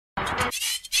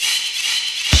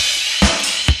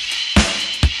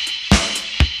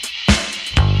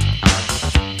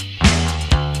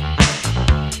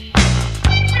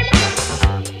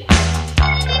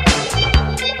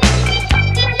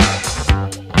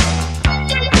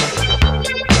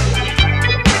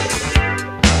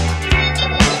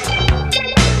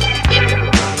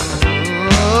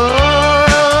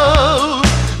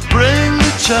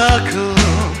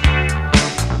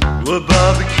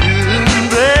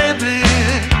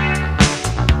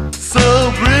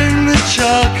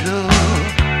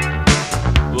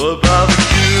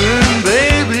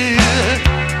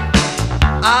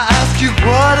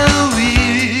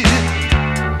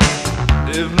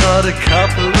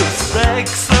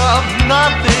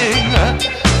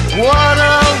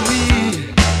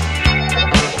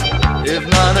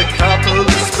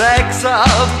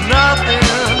specks of nothing.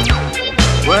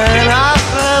 When I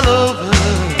fell over,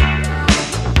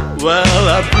 well,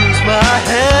 I bruised my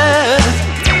head.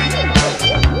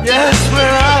 Yes,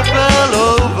 when I fell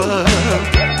over,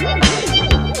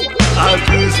 I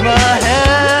bruised my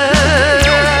head.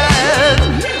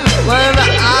 When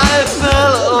I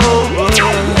fell over,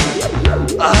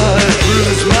 I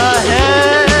bruised my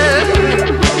head.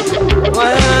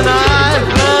 When I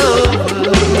fell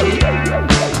over,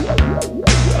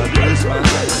 I bruised my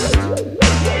head.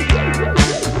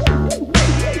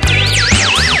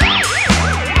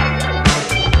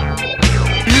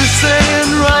 You say,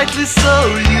 and rightly so,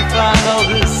 you find all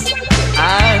this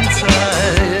anti-imagery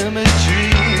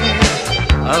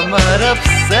I might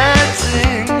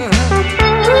upsetting.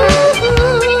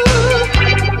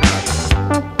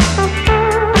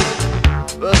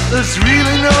 But there's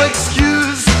really no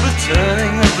excuse for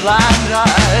turning a blind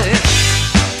eye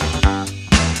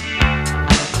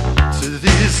to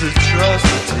these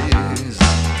atrocities.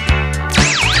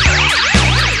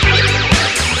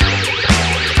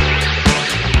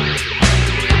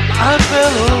 I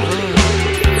fell over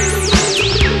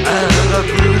and I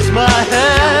bruised my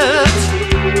head.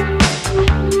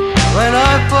 When I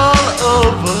fall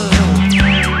over,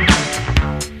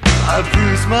 I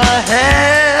bruise my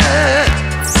head.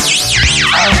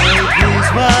 I will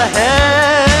bruise my head.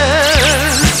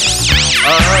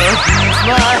 I bruise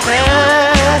my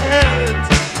head.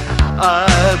 I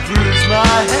bruise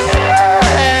my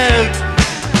head.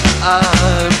 I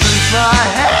bruise my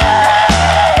head.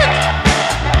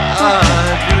 I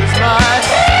bruise my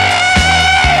head.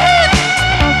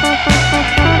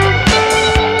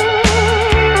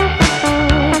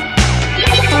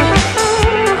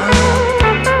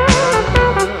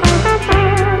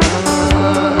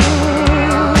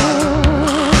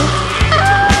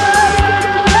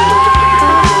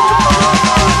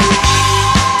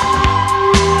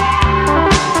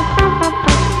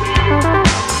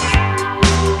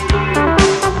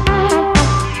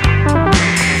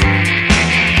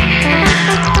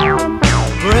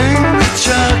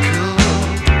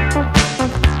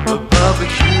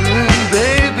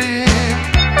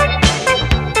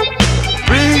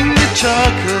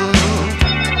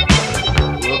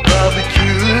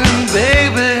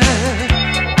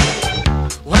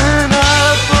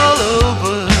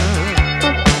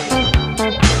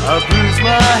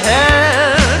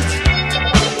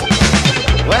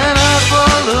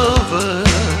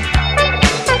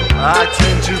 I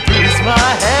tend to bruise my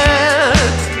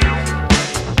head.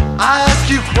 I ask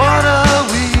you, what are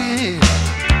we?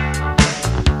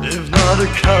 If not a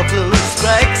couple of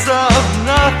specks of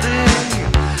nothing.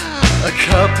 A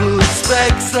couple of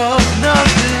specks of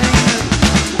nothing.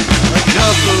 A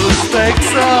couple of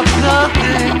specks of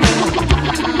nothing.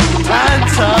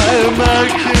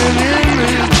 Anti-American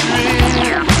imagery.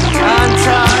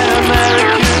 Anti-American